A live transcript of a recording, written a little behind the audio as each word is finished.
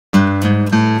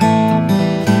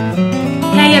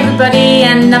everybody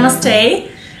and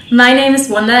namaste. My name is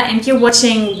Wanda and you're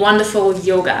watching Wonderful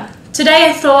Yoga. Today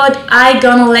I thought I'm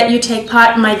gonna let you take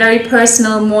part in my very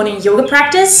personal morning yoga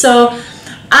practice. So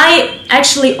I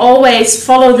actually always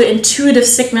follow the intuitive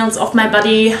signals of my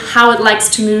body, how it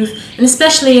likes to move, and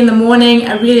especially in the morning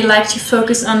I really like to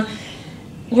focus on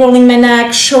rolling my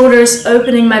neck, shoulders,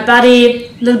 opening my body,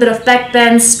 a little bit of back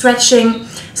bend, stretching.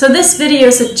 So this video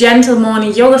is a gentle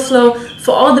morning yoga flow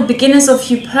for all the beginners of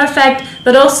you perfect,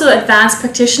 but also advanced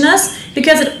practitioners,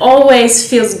 because it always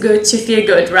feels good to feel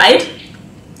good, right?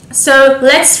 So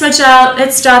let's stretch out,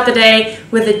 let's start the day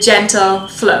with a gentle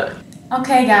flow.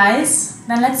 Okay guys,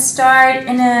 then let's start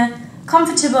in a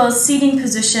comfortable seating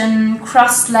position,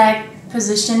 cross-leg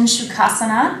position,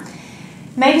 Shukrasana.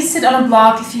 Maybe sit on a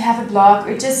block if you have a block,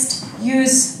 or just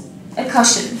use a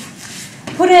cushion.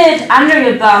 Put it under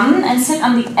your bum and sit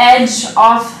on the edge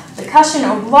of the cushion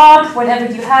or block,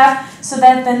 whatever you have, so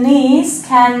that the knees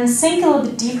can sink a little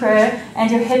bit deeper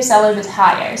and your hips are a little bit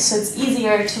higher. So it's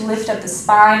easier to lift up the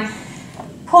spine.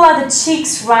 Pull out the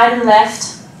cheeks right and left,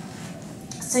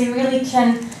 so you really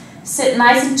can sit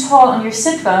nice and tall on your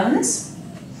sit bones.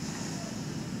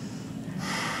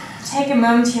 Take a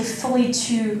moment here fully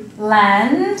to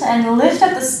land and lift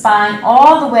up the spine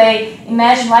all the way.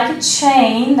 Imagine like a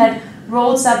chain that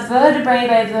rolls up vertebrae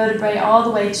by vertebrae all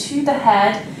the way to the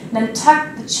head. And then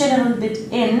tuck the chin a little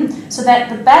bit in so that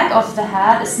the back of the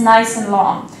head is nice and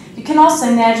long. You can also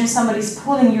imagine somebody's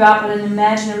pulling you up on an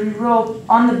imaginary rope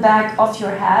on the back of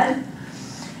your head.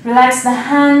 Relax the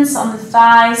hands on the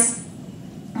thighs,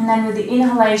 and then with the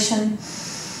inhalation,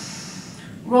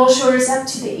 roll shoulders up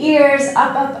to the ears,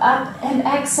 up, up, up, and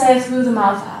exhale through the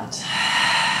mouth out.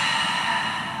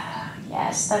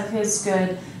 Yes, that feels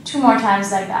good. 2 more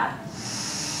times like that.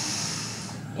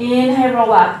 Inhale,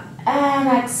 roll up, and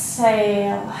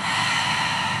exhale.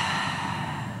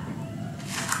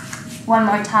 One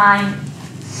more time.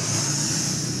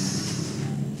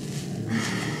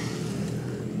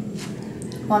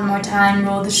 One more time,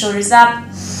 roll the shoulders up,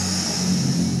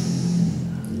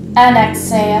 and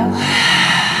exhale.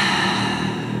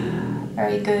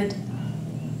 Very good.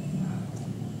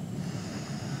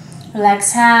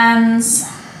 Relax hands,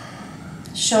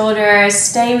 shoulders,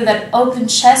 stay with that open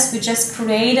chest we just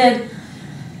created.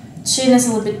 Chin is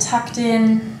a little bit tucked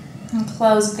in, and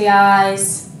close the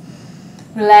eyes.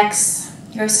 Relax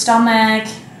your stomach,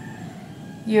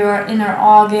 your inner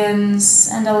organs,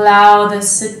 and allow the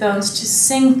sit bones to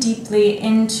sink deeply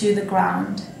into the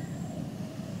ground.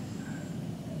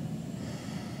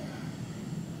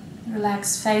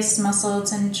 Relax face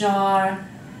muscles and jaw.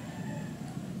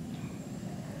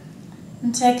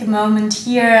 And take a moment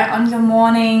here on your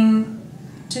morning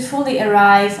to fully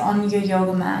arrive on your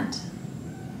yoga mat.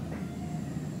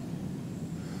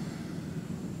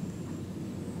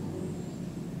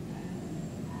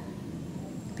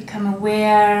 Become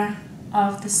aware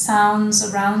of the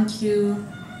sounds around you.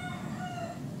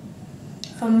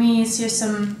 For me, it's here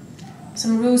some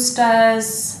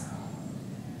roosters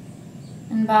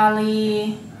in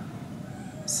Bali,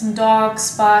 some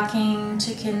dogs barking,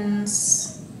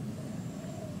 chickens,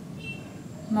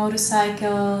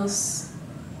 motorcycles,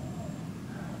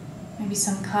 maybe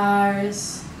some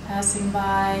cars passing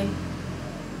by.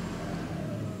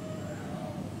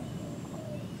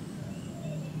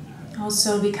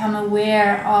 Also become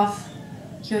aware of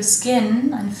your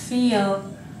skin and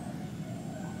feel,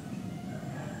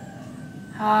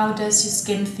 how does your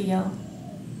skin feel?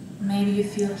 Maybe you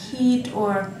feel heat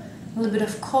or a little bit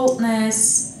of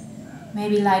coldness,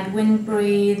 maybe light wind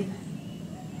breathe.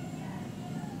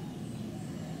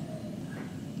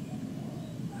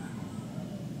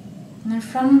 And then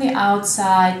from the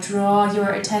outside, draw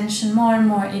your attention more and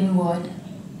more inward.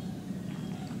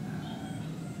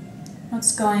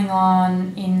 What's going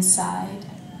on inside?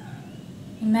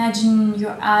 Imagine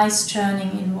your eyes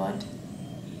turning inward.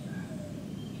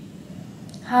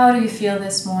 How do you feel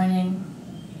this morning?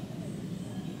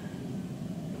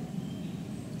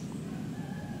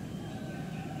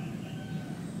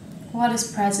 What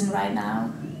is present right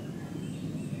now?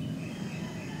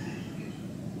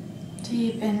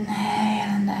 Deep inhale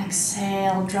and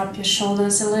exhale. Drop your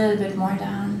shoulders a little bit more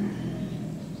down.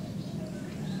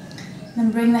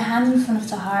 Then bring the hand in front of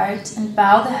the heart and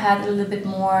bow the head a little bit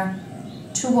more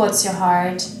towards your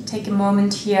heart. Take a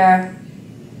moment here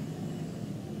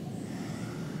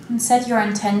and set your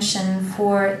intention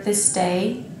for this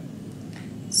day.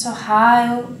 So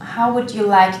how would you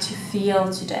like to feel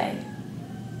today?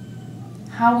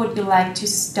 How would you like to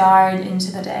start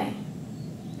into the day?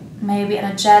 Maybe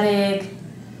energetic,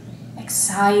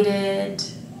 excited,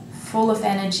 full of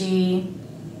energy,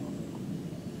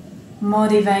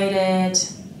 motivated,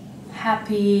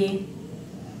 happy,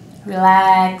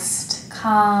 relaxed,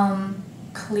 calm,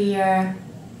 clear.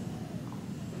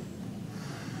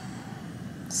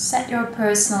 Set your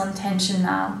personal intention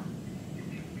now.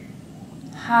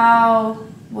 How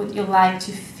would you like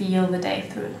to feel the day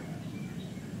through?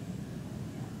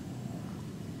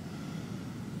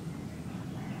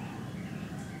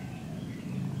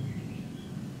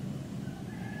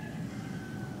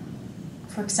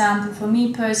 For example, for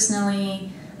me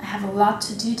personally, I have a lot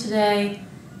to do today,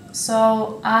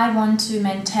 so I want to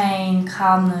maintain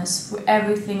calmness for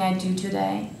everything I do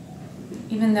today,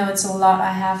 even though it's a lot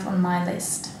I have on my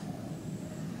list.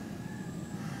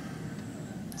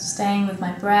 Staying with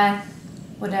my breath,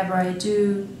 whatever I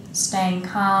do, staying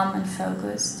calm and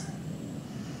focused.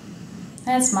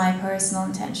 That's my personal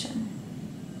intention.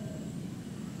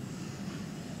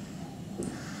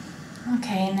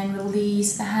 Okay, and then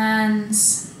release the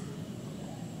hands.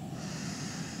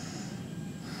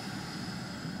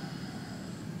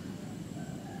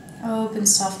 Open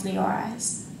softly your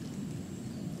eyes.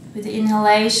 With the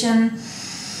inhalation,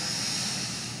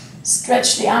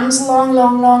 stretch the arms long,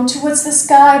 long, long towards the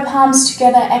sky, palms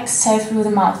together, exhale through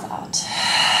the mouth out.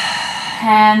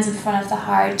 Hands in front of the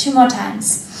heart, 2 more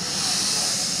times.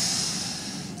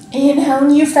 Inhale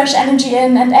new fresh energy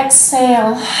in and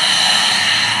exhale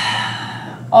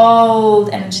old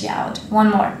energy out. 1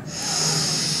 more.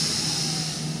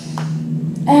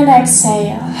 And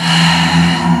exhale.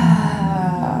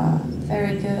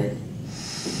 Very good.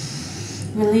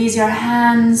 Release your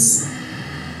hands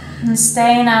and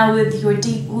stay now with your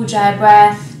deep Ujjayi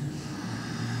breath.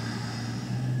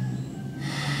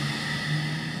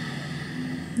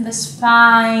 This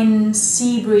fine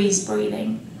sea breeze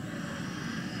breathing.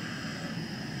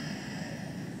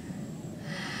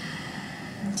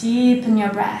 Deepen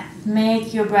your breath,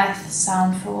 make your breath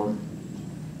soundful,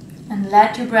 and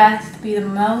let your breath be the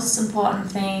most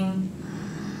important thing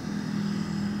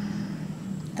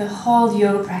the whole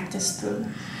yoga practice through.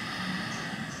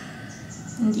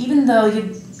 And even though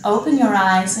you open your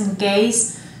eyes and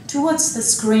gaze towards the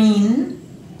screen,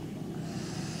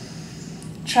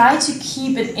 try to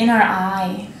keep an inner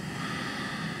eye,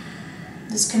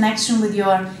 this connection with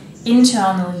your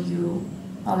internal you,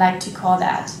 I like to call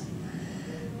that.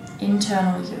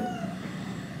 Internal you.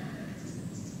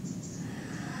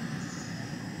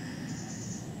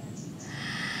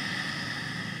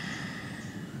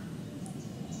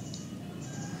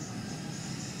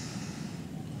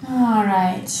 All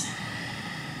right.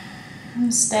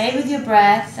 And stay with your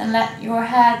breath and let your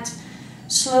head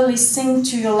slowly sink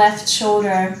to your left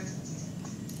shoulder,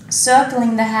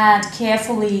 circling the head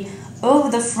carefully over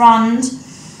the front,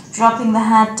 dropping the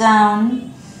head down.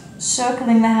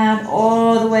 Circling the head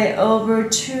all the way over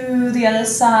to the other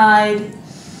side.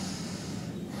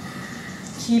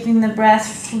 Keeping the breath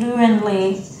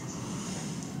fluently.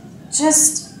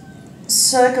 Just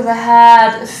circle the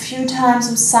head a few times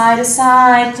from side to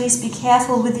side. Please be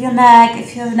careful with your neck.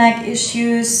 If you have neck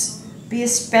issues, be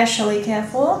especially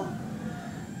careful.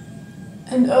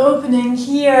 And opening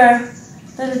here,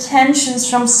 little tensions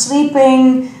from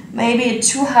sleeping. Maybe a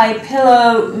too high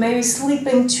pillow, maybe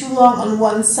sleeping too long on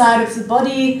one side of the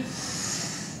body.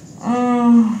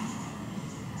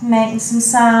 Making some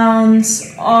sounds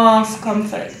of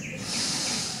comfort.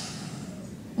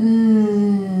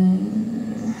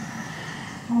 One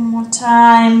more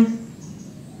time.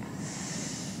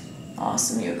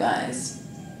 Awesome, you guys.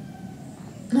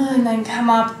 And then come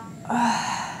up.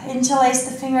 Interlace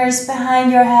the fingers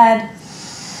behind your head.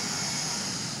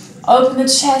 Open the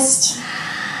chest.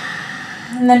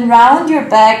 And then round your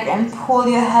back and pull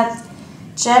your head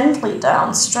gently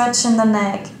down, stretching the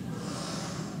neck.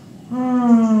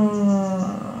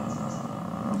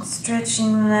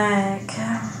 Stretching the neck.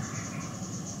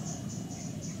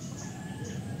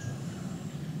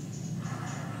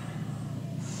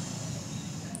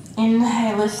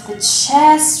 Inhale, lift the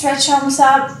chest, stretch arms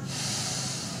up.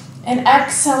 And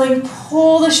exhaling,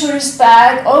 pull the shoulders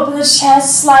back, open the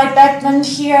chest, slide back, bend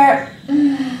here.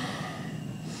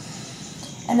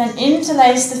 And then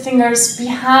interlace the fingers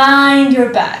behind your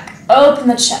back. Open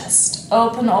the chest.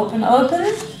 Open, open,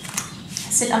 open.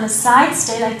 Sit on the side,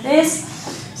 stay like this,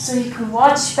 so you can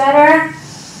watch better.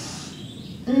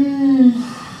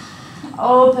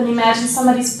 Open, imagine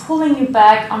somebody's pulling you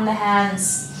back on the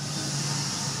hands.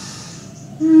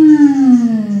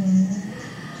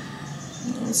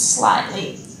 And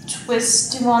slightly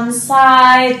twist to one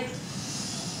side.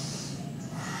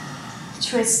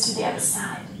 Twist to the other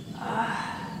side.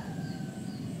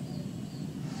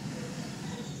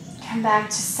 Come back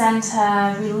to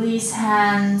center, release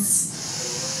hands.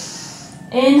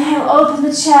 Inhale, open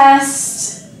the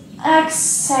chest.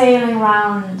 Exhaling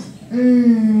round.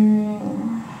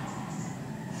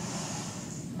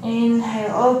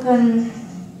 Inhale, open.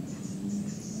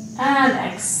 And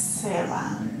exhale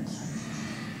round.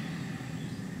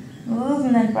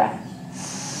 Movement and breath.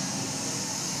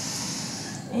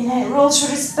 Inhale, roll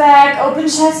shoulders back, open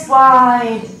chest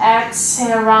wide.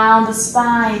 Exhale, round the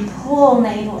spine, pull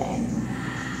navel in.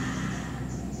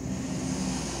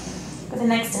 With the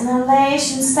next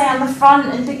inhalation, stay on the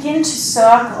front and begin to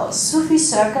circle. Sufi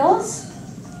circles,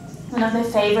 one of my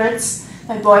favorites.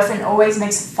 My boyfriend always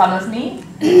makes fun of me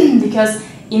because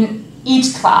in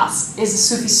each class is a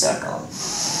Sufi circle.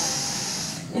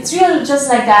 It's really just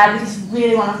like that, because it's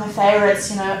really one of my favorites,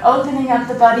 you know, opening up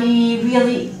the body,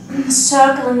 really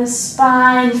circling the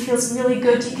spine, feels really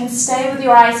good. You can stay with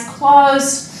your eyes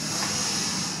closed.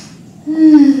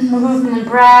 Movement and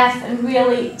breath, and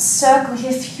really circle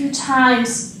here a few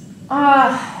times.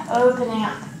 Opening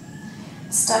up.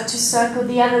 Start to circle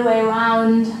the other way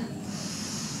around.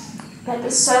 Let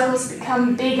the circles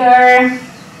become bigger.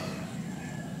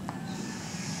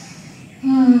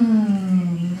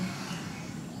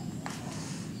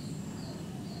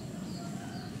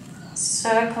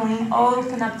 Circling,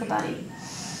 open up the body.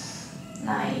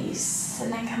 Nice.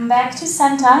 And then come back to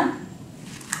center.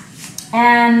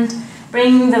 And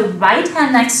bring the right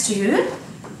hand next to you.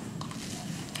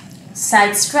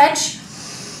 Side stretch.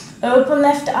 Open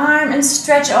left arm and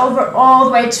stretch over all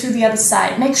the way to the other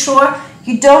side. Make sure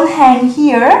you don't hang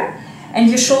here and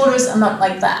your shoulders are not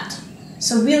like that.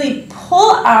 So really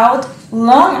pull out,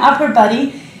 long upper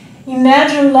body.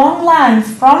 Imagine a long line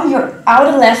from your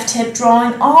outer left hip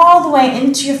drawing all the way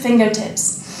into your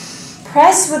fingertips.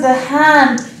 Press with the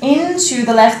hand into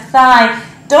the left thigh.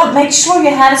 Don't make sure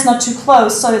your hand is not too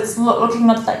close, so it's looking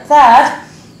not like that,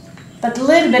 but a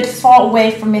little bit far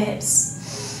away from your hips.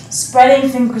 Spreading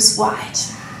fingers wide.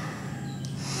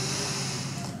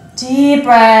 Deep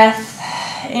breath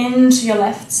into your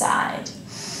left side.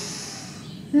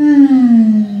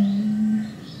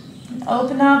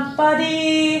 Open up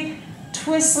body,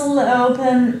 twist a little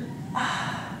open,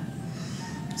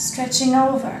 stretching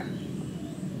over.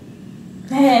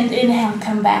 And inhale,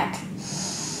 come back.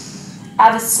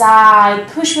 Other side,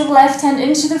 push with left hand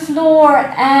into the floor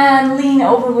and lean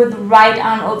over with the right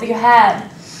arm over your head.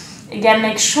 Again,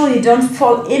 make sure you don't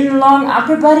fall in long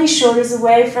upper body, shoulders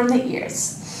away from the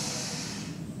ears.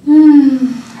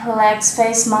 Relax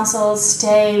face muscles,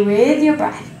 stay with your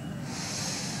breath.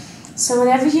 So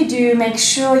whatever you do, make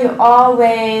sure you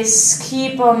always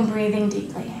keep on breathing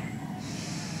deeply.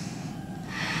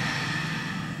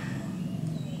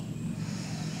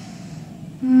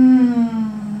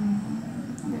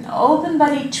 An open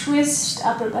body twist,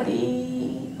 upper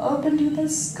body open to the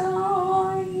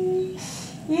sky.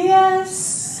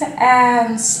 Yes,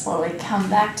 and slowly come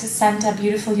back to center.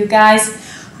 Beautiful, you guys.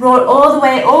 Roll all the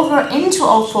way over into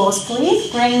all fours,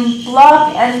 please. Bring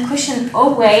block and cushion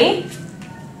away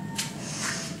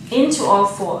into all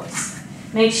fours.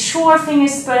 Make sure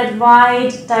fingers spread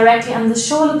wide, directly on the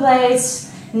shoulder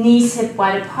blades, knees hip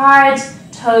wide apart,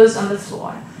 toes on the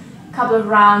floor. Couple of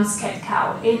rounds,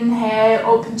 cat-cow. Inhale,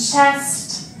 open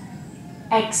chest.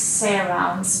 Exhale,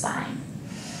 round spine.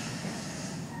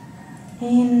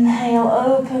 Inhale,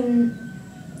 open.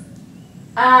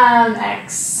 And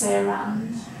exhale,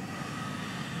 round.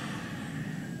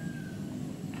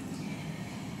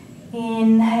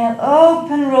 Inhale,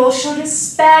 open, roll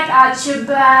shoulders back, arch your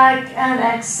back, and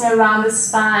exhale, round the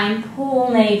spine,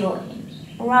 pull navel in.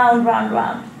 Round, round,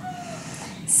 round.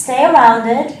 Stay around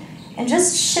it, and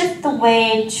just shift the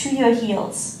weight to your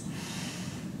heels.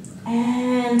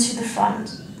 And to the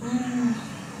front.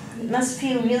 It must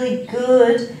feel really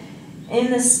good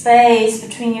in the space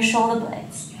between your shoulder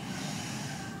blades.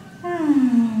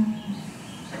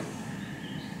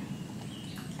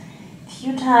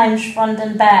 Few times front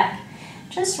and back,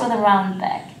 just with a round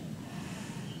back.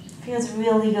 Feels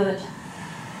really good.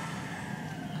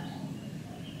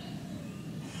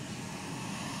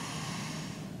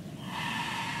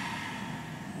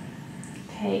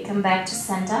 Okay, come back to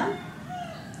center.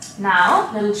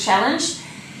 Now, little challenge.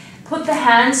 Put the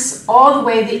hands all the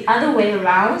way the other way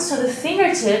around, so the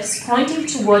fingertips pointing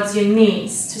towards your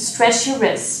knees to stretch your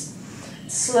wrists.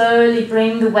 Slowly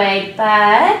bring the weight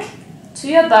back to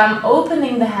your bum,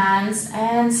 opening the hands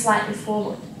and slightly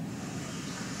forward.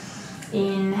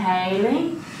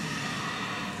 Inhaling,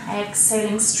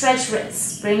 exhaling, stretch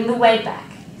wrists, bring the weight back.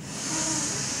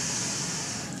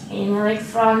 Inhaling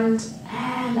front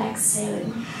and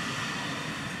exhaling.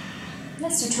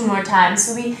 Let's do 2 more times.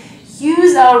 So we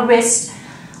use our wrist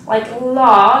like a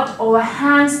lot, or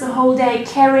hands the whole day,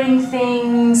 carrying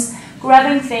things,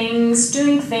 grabbing things,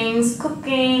 doing things,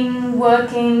 cooking,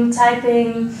 working,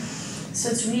 typing. So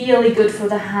it's really good for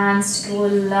the hands to get a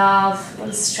little love, a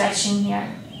little stretching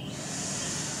here.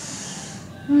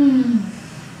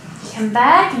 Come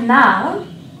back, and now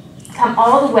come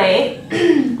all the way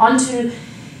onto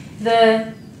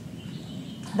the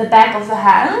back of the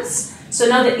hands. So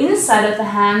now the inside of the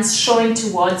hands showing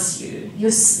towards you.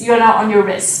 You're now on your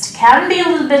wrist. Can be a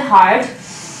little bit hard.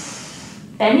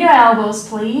 Bend your elbows,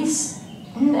 please.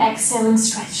 And exhale and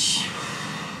stretch.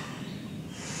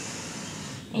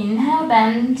 Inhale,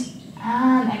 bend,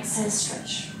 and exhale,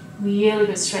 stretch. Really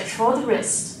good stretch for the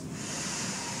wrist.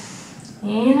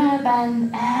 Inhale,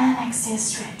 bend, and exhale,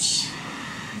 stretch.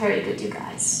 Very good, you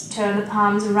guys. Turn the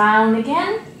palms around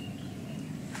again.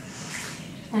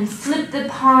 And flip the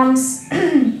palms,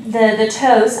 the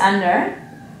toes under.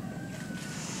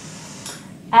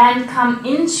 And come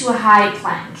into a high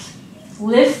plank.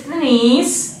 Lift the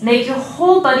knees, make your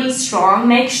whole body strong.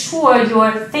 Make sure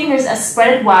your fingers are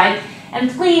spread wide. And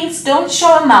please don't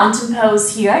show a mountain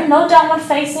pose here. No downward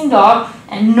facing dog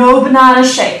and no banana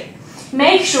shape.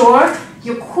 Make sure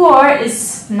your core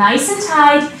is nice and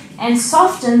tight and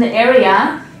soften the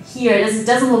area here. It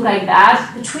doesn't look like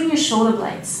that, between your shoulder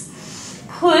blades.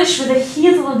 Push with the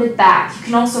heels a little bit back. You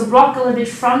can also rock a little bit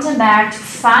front and back to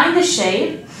find the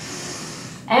shape.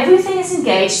 Everything is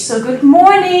engaged, so good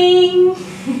morning.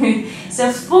 It's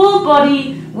a full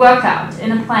body workout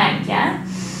in a plank, yeah?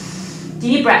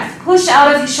 Deep breath. Push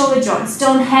out of your shoulder joints.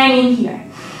 Don't hang in here.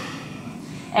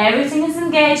 Everything is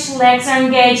engaged. Legs are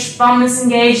engaged. Bum is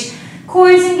engaged.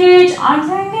 Core is engaged. Arms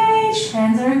are engaged.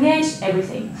 Hands are engaged.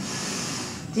 Everything.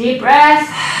 Deep breath.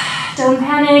 Don't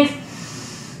panic.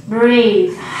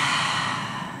 Breathe.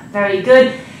 Very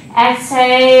good.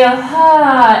 Exhale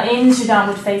into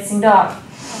downward facing dog.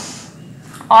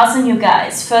 Awesome, you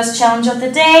guys. First challenge of the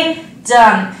day,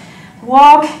 done.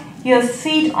 Walk your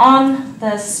feet on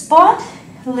the spot.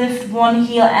 Lift one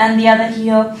heel and the other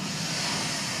heel.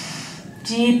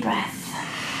 Deep breath.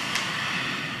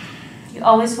 You're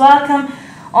always welcome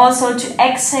also to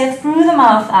exhale through the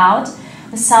mouth out.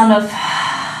 The sound of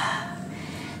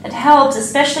that helps,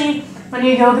 especially when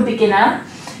you're a yoga beginner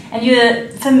and you're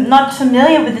not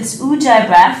familiar with this ujjayi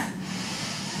breath.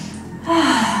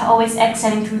 Always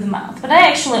exhaling through the mouth. But I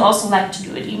actually also like to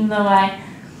do it, even though I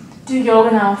do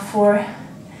yoga now for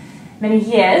many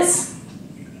years.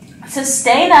 So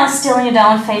stay now still in your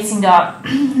downward facing dog.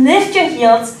 Lift your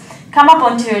heels, come up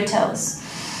onto your toes.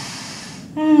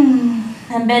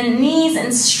 And bend knees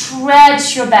and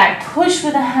stretch your back. Push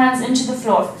with the hands into the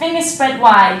floor. Fingers spread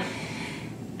wide.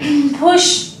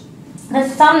 Push the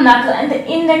thumb knuckle and the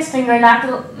index finger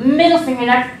knuckle, middle finger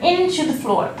knuckle into the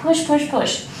floor. Push, push,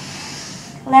 push.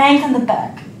 Lengthen the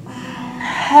back.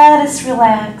 Head is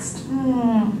relaxed.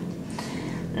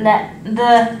 Let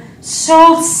the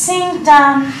soul sink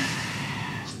down.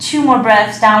 2 more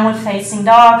breaths, downward facing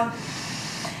dog.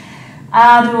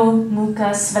 Adho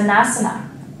Mukha Svanasana.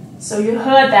 So you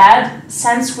heard that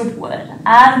Sanskrit word.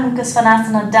 Adho Mukha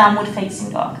Svanasana, downward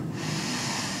facing dog.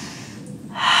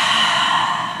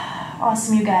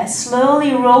 Awesome, you guys.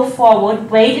 Slowly roll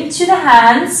forward, weight into the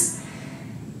hands.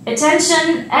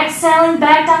 Attention, exhaling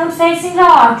back, downward facing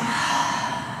dog.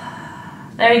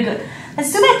 Very good.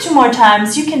 Let's do that 2 more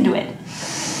times. You can do it.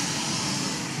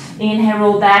 Inhale,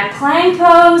 roll back, plank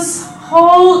pose.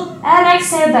 Hold and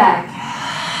exhale back.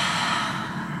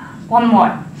 1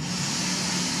 more.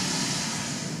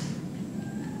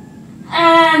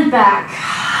 And back.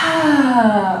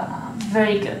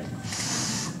 Very good.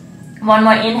 1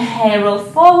 more. Inhale, roll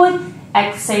forward.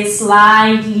 Exhale,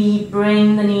 slightly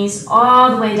bring the knees all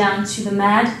the way down to the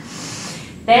mat.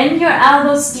 Bend your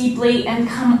elbows deeply and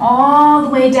come all the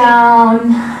way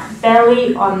down.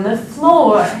 Belly on the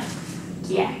floor.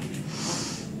 Yeah.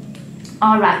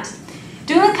 Alright.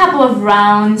 Doing a couple of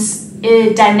rounds.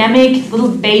 Dynamic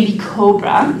little baby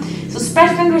cobra. So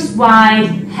spread fingers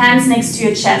wide. Hands next to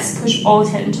your chest. Push all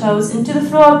 10 toes into the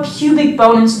floor. Pubic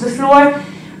bone into the floor.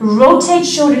 Rotate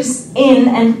shoulders in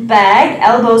and back,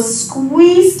 elbows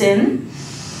squeezed in.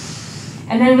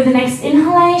 And then with the next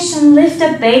inhalation, lift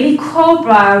up baby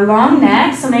cobra, long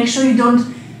neck. So make sure you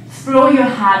don't throw your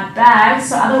head back.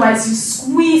 So otherwise you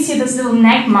squeeze here those little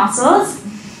neck muscles.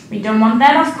 We don't want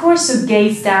that, of course, so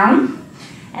gaze down.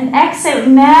 And exhale,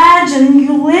 imagine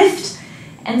you lift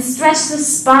and stretch the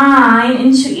spine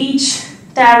into each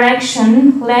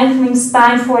direction, lengthening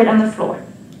spine forward on the floor.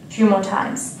 A few more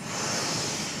times.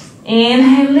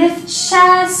 Inhale, lift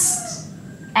chest.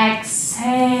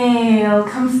 Exhale,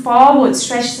 come forward,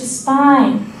 stretch the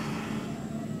spine.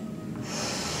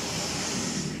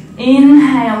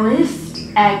 Inhale, lift.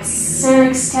 Exhale,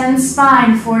 extend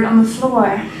spine, forward on the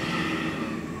floor.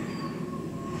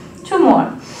 2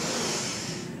 more.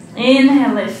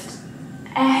 Inhale, lift.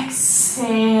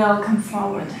 Exhale, come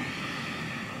forward.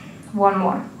 1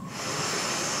 more.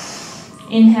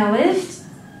 Inhale, lift.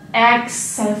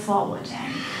 Exhale, forward.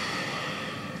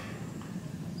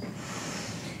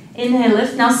 Inhale,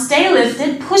 lift. Now stay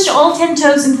lifted. Push all 10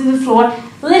 toes into the floor.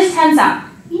 Lift hands up.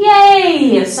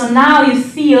 Yay! So now you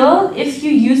feel if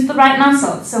you use the right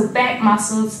muscles. So back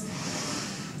muscles.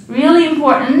 Really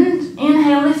important.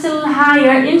 Inhale, lift a little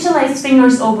higher. Interlace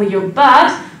fingers over your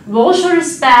butt. Roll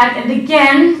shoulders back. And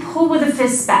again, pull with the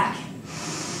fists back.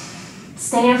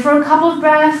 Stay here for a couple of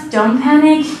breaths. Don't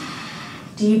panic.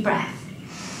 Deep breath.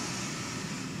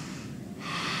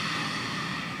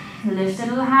 Lift a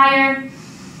little higher.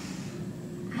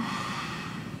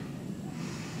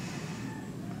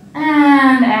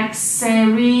 And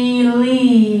exhale,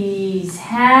 release.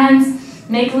 Hands,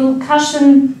 make a little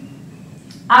cushion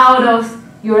out of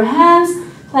your hands.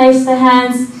 Place the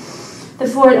hands, the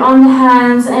forehead on the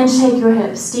hands, and shake your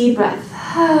hips. Deep breath.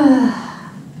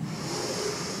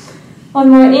 One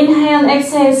more inhale and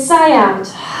exhale, sigh out.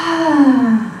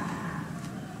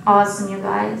 Awesome, you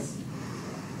guys.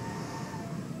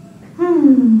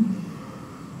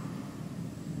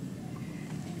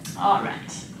 All right.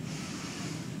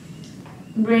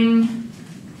 Bring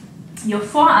your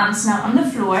forearms now on the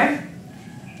floor.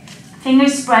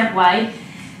 Fingers spread wide.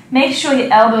 Make sure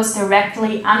your elbows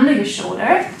directly under your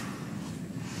shoulder.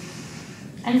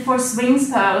 And for swings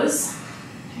pose,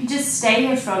 you just stay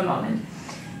here for a moment.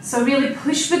 So really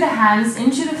push with the hands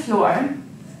into the floor.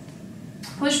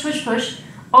 Push, push, push.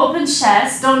 Open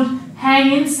chest. Don't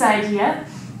hang inside here.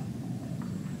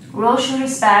 Roll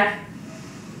shoulders back.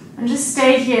 And just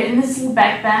stay here in this little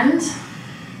back bend.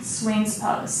 Swings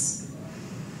pose.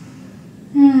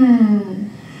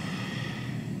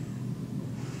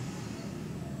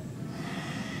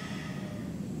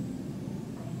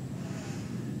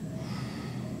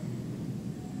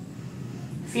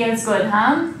 Feels good,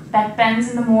 huh? Back bends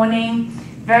in the morning.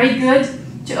 Very good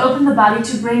to open the body,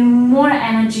 to bring more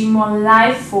energy, more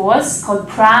life force, called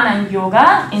prana in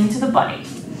yoga, into the body.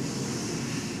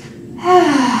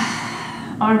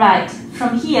 All right,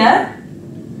 from here,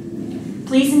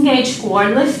 please engage core,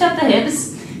 lift up the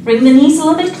hips, bring the knees a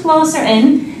little bit closer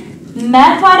in,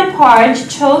 mat wide apart,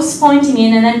 toes pointing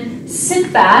in, and then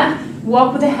sit back,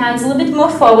 walk with the hands a little bit more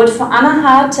forward for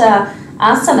Anahata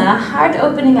Asana, heart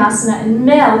opening asana, and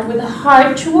melt with the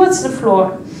heart towards the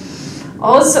floor.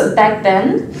 Also back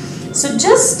bend, so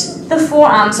just the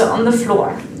forearms are on the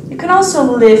floor. You can also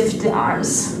lift the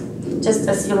arms, just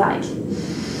as you like.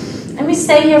 And we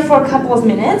stay here for a couple of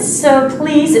minutes, so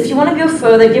please, if you want to go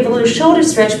further, give a little shoulder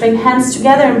stretch, bring hands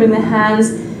together and bring the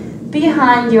hands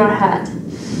behind your head.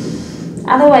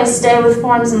 Otherwise, stay with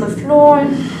forearms on the floor.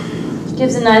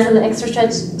 Gives a nice little extra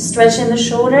stretch in the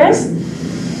shoulders.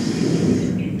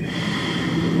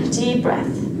 Deep breath.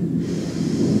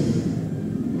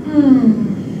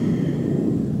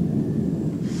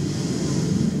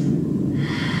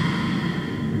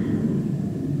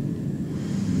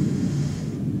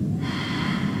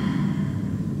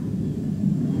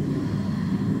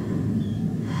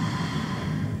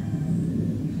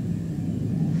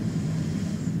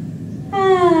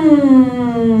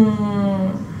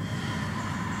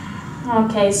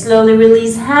 Okay, slowly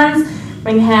release hands,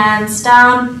 bring hands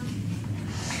down,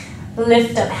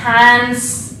 lift up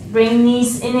hands, bring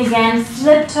knees in again,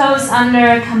 flip toes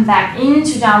under, come back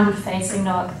into downward facing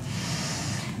dog.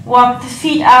 Walk the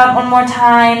feet out one more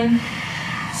time,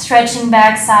 stretching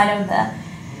back side of the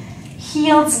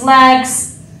heels,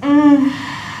 legs,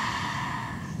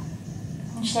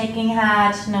 shaking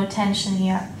head, no tension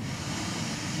here.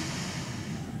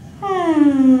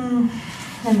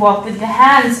 And walk with the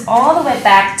hands all the way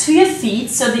back to your feet,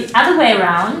 so the other way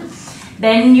around.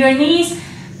 Bend your knees,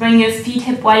 bring your feet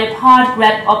hip wide apart,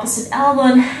 grab opposite elbow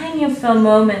and hang here for a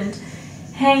moment.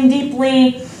 Hang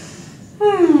deeply.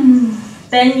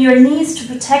 Bend your knees to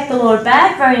protect the lower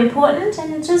back, very important,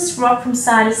 and just rock from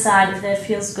side to side if that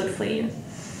feels good for you.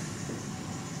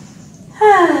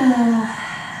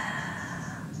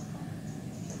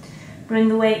 Bring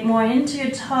the weight more into your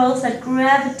toes, let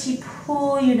gravity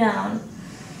pull you down.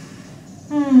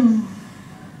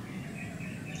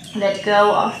 Let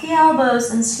go of the elbows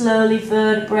and slowly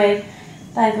vertebrae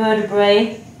by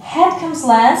vertebrae. Head comes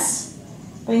last.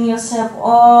 Bring yourself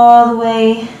all the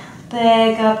way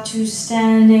back up to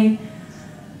standing.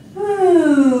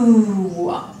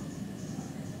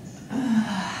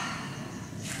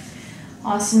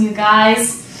 Awesome, you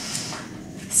guys.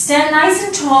 Stand nice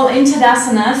and tall in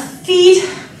Tadasana. Feet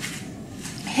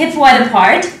hip wide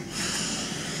apart.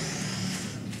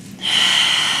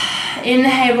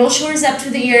 Inhale, roll shoulders up to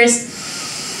the ears.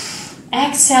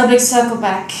 Exhale, big circle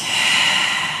back.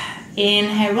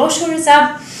 Inhale, roll shoulders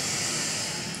up.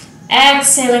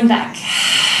 Exhaling back.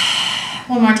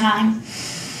 One more time.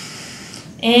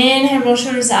 Inhale, roll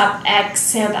shoulders up.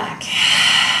 Exhale back.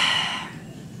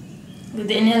 With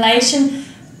the inhalation,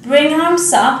 bring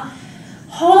arms up.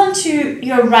 Hold on to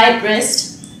your right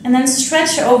wrist and then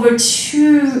stretch over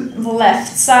to the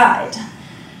left side.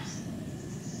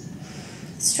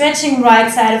 Stretching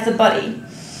right side of the body.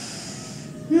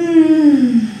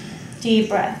 Deep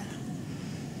breath.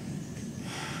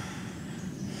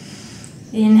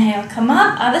 Inhale, come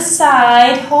up, other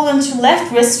side. Hold on to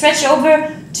left wrist, stretch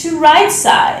over to right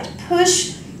side.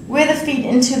 Push with the feet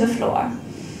into the floor.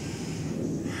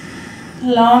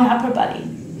 Long upper body.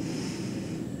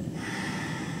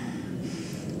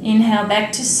 Inhale,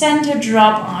 back to center,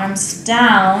 drop arms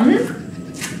down.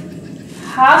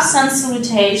 Half sun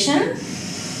salutation.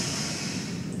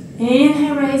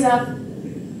 Inhale, raise up.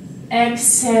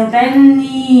 Exhale, bend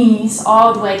knees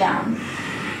all the way down.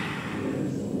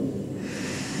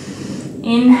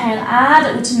 Inhale,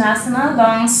 add Uttanasana,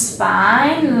 long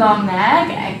spine, long neck.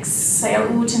 Exhale,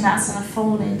 Uttanasana,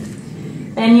 fold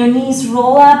in. Then your knees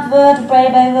roll up, vertebrae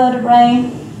by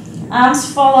vertebrae.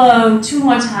 Arms follow, 2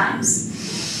 more times.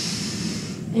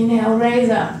 Inhale, raise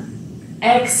up.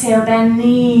 Exhale, bend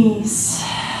knees.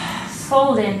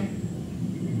 Fold in.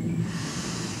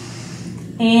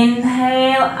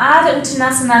 Inhale, Adha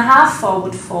Uttanasana, half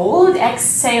forward fold.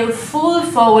 Exhale, full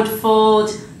forward fold.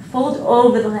 Fold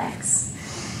over the legs.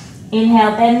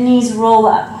 Inhale, bend knees, roll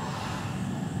up.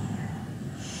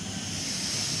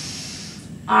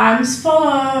 Arms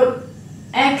follow.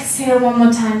 Exhale, one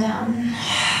more time down.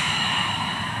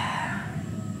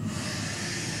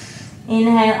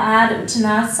 Inhale, Adha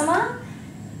Uttanasana.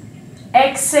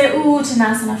 Exhale,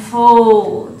 Uttanasana,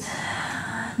 fold.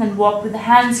 Then walk with the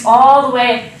hands all the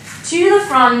way to the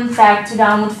front, back to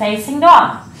downward facing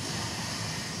dog.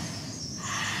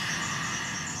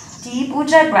 Deep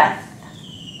Ujjayi breath.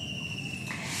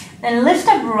 Then lift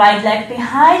up right leg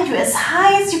behind you as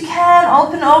high as you can.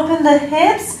 Open the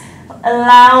hips.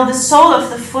 Allow the sole of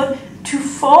the foot to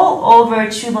fall over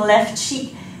to the left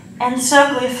cheek and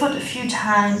circle your foot a few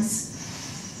times.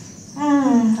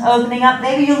 Opening up.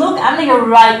 Maybe you look under your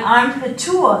right armpit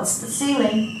towards the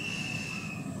ceiling.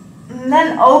 And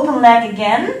then open leg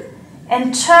again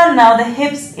and turn now the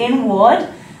hips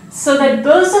inward so that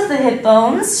both of the hip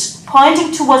bones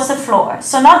pointing towards the floor.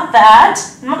 So not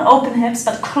open hips,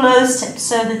 but closed hips.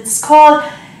 So it's called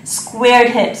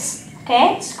squared hips.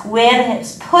 Okay, square the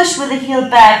hips. Push with the heel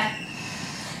back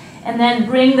and then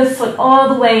bring the foot all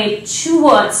the way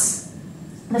towards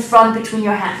the front between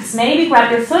your hands. Maybe grab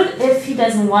your foot if he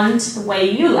doesn't want the way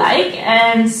you like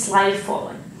and slide it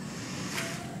forward.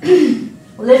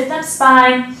 Lift up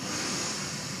spine.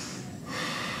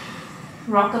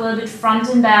 Rock a little bit front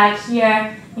and back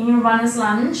here in your runner's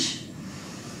lunge.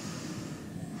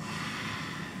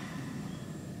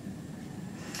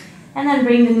 And then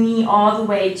bring the knee all the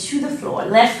way to the floor.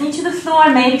 Left knee to the floor.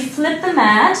 Maybe flip the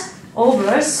mat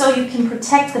over so you can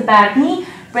protect the back knee.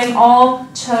 Bring all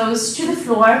toes to the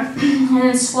floor and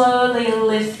then slowly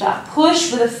lift up.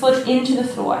 Push with the foot into the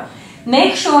floor.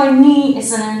 Make sure knee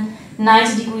is in a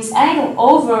 90 degrees angle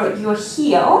over your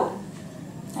heel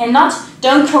and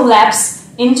don't collapse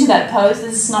into that pose.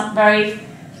 This is not very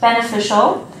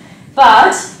beneficial.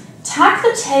 But tuck the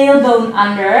tailbone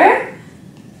under,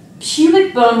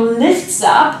 pubic bone lifts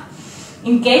up,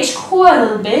 engage core a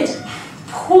little bit,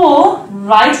 pull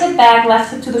right hip back,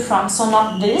 left hip to the front. So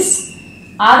not this,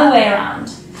 other way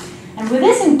around. And with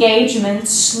this engagement,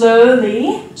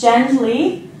 slowly,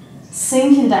 gently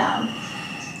sinking down.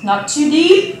 Not too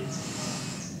deep.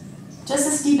 Just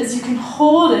as deep as you can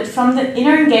hold it from the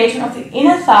inner engagement of the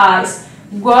inner thighs,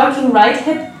 working right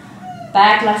hip,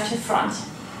 back, left hip, front.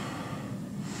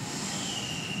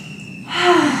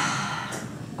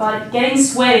 Got it, getting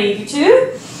sweaty, you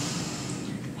too.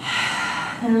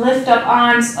 And lift up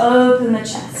arms, open the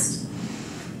chest.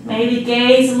 Maybe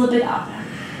gaze a little bit up.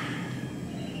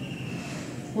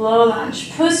 Low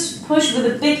lunge, push with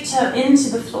the big toe into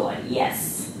the floor,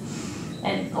 yes.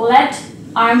 And let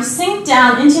arms sink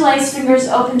down, interlace fingers,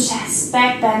 open chest,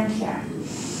 back bend here.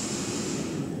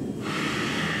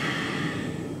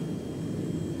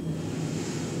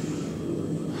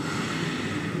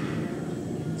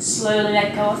 Slowly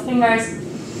let go of fingers.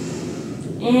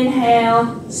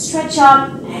 Inhale, stretch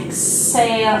up,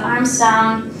 exhale, arms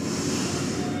down.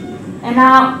 And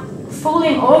now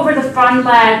folding over the front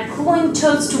leg, pulling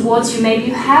toes towards you. Maybe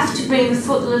you have to bring the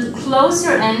foot a little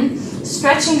closer in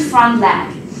Stretching front leg.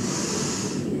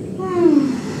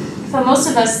 For most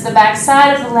of us, the back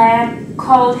side of the leg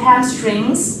called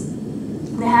hamstrings.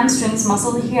 The hamstrings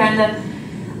muscle here in the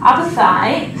upper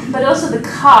thigh, but also the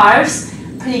calves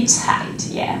pretty tight,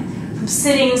 yeah. From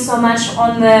sitting so much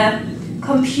on the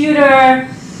computer,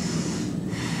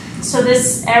 so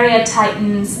this area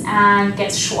tightens and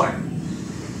gets short.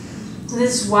 So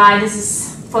this is why this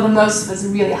is, for the most of us,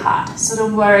 really hot. So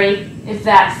don't worry if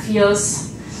that feels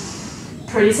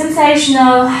pretty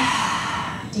sensational.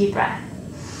 Deep breath.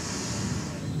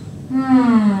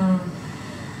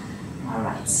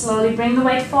 Alright, slowly bring the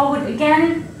weight forward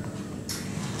again.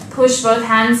 Push both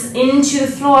hands into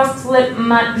the floor, flip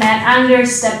mat under,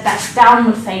 step back,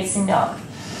 downward facing dog.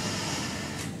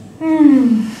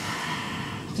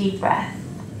 Deep breath.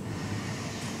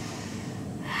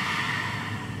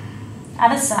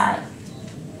 Other side.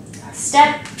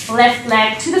 Step left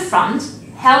leg to the front.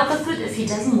 Help the foot if he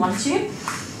doesn't want to.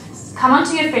 Come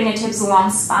onto your fingertips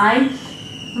along spine.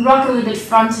 Rock a little bit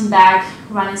front and back,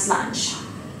 runner's lunge.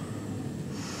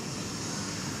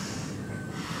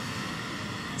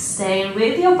 Stay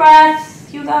with your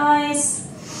breath, you guys.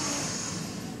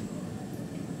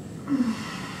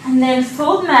 And then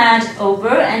fold mat over,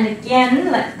 and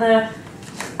again let the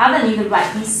other knee, the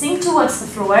right knee, sink towards the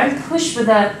floor and push with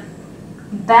the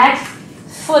back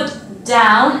foot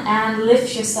down and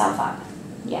lift yourself up.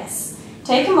 Yes.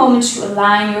 Take a moment to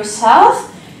align yourself.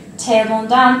 Tailbone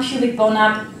down, pubic bone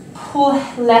up, pull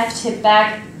left hip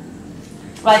back,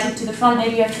 right hip to the front.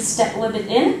 Maybe you have to step a little bit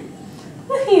in.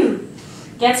 Woohoo!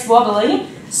 Gets wobbly.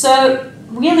 So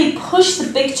really push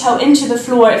the big toe into the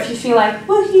floor if you feel like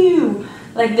woohoo!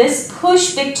 Like this,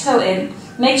 push big toe in.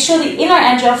 Make sure the inner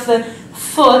edge of the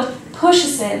foot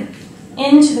pushes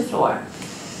into the floor.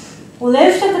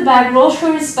 Lift at the back, roll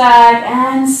shoulders back,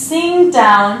 and sink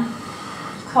down.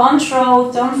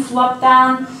 Control, don't flop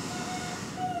down.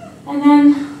 And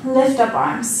then lift up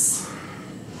arms.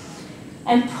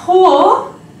 And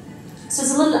pull. So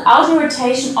it's a little outer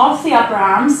rotation of the upper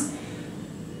arms.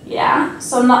 Yeah,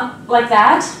 so not like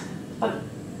that, but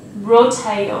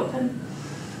rotate open.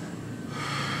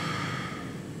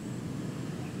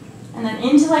 And then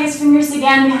interlace fingers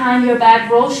again behind your back,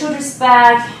 roll shoulders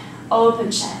back,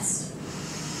 open chest.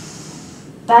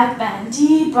 Back bend,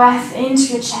 deep breath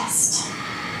into your chest.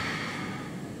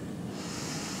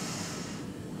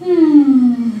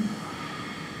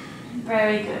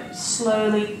 Very good.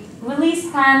 Slowly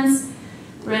release hands,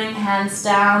 bring hands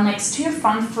down next to your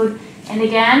front foot. And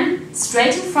again,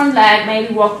 straighten front leg,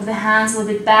 maybe walk with the hands a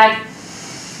little bit back,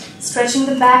 stretching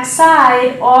the back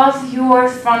side of your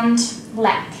front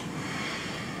leg.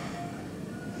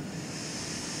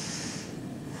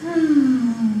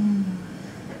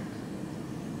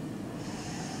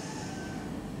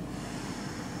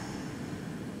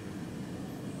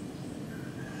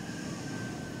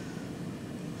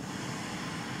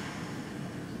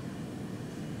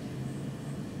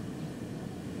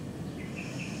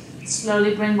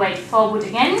 Slowly bring weight forward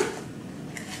again.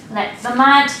 Let the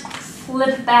mat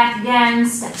flip back again,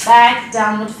 step back,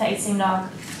 downward facing dog.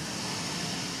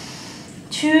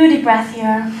 2 deep breath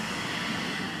here.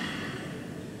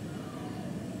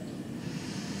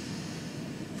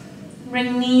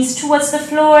 Bring knees towards the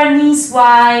floor, knees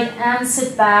wide, and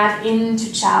sit back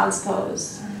into child's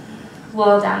pose.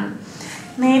 Well done.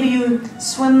 Maybe you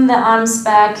swim the arms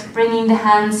back, bringing the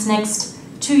hands next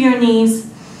to your knees.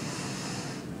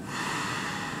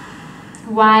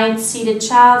 Wide seated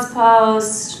child's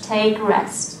pose, take a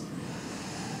rest.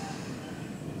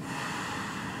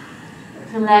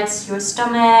 Relax your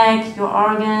stomach, your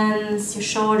organs, your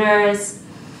shoulders.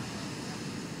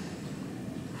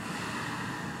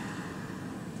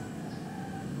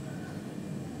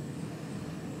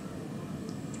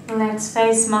 Relax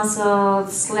face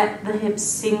muscles, let the hips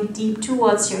sink deep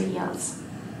towards your heels.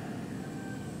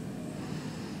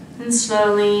 And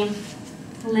slowly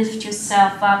lift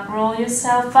yourself up, roll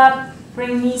yourself up,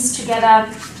 bring knees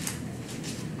together.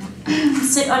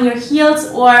 Sit on your heels,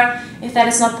 or if that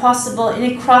is not possible, in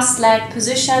a crossed leg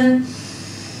position.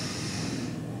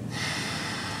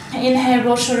 Inhale,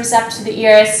 roll shoulders up to the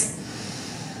ears.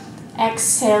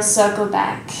 Exhale, circle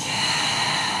back.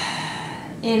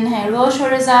 Inhale, roll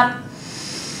shoulders up.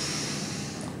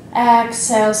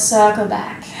 Exhale, circle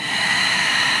back.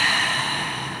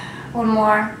 One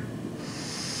more.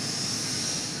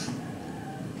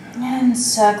 And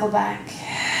circle back.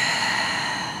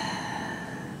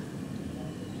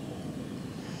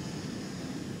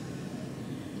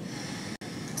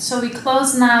 So we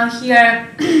close now here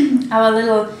our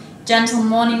little gentle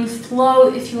morning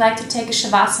flow. If you like to take a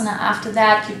Shavasana after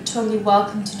that, you're totally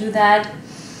welcome to do that.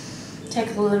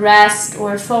 take a little rest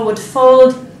or a forward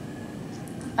fold.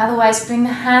 Otherwise, bring the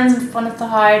hands in front of the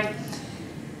heart,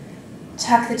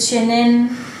 tuck the chin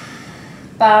in,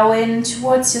 bow in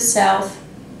towards yourself.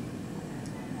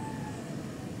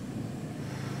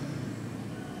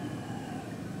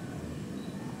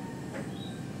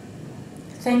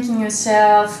 Thanking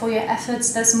yourself for your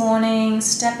efforts this morning,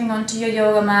 stepping onto your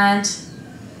yoga mat,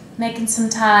 making some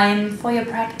time for your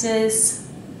practice.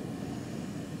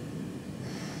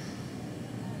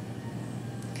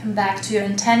 Come back to your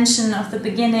intention of the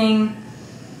beginning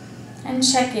and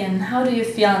check in. How do you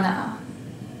feel now?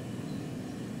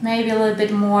 Maybe a little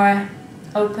bit more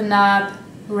open up,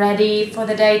 ready for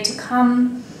the day to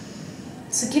come.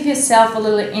 So give yourself a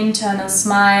little internal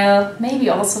smile, maybe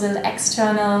also a little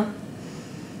external.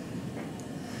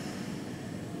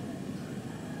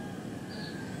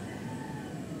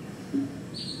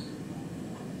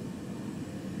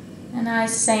 And I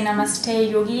say Namaste,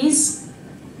 yogis.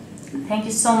 Thank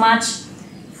you so much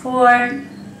for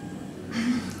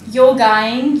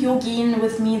yogiing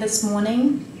with me this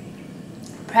morning,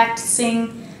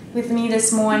 practicing with me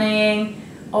this morning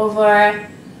over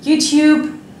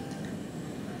YouTube.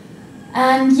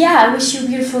 And yeah, I wish you a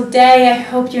beautiful day. I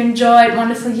hope you enjoyed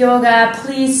wonderful yoga.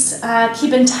 Please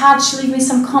keep in touch, leave me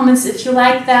some comments if you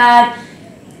like that.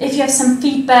 If you have some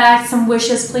feedback, some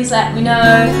wishes, please let me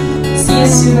know. See you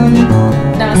soon.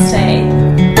 Namaste.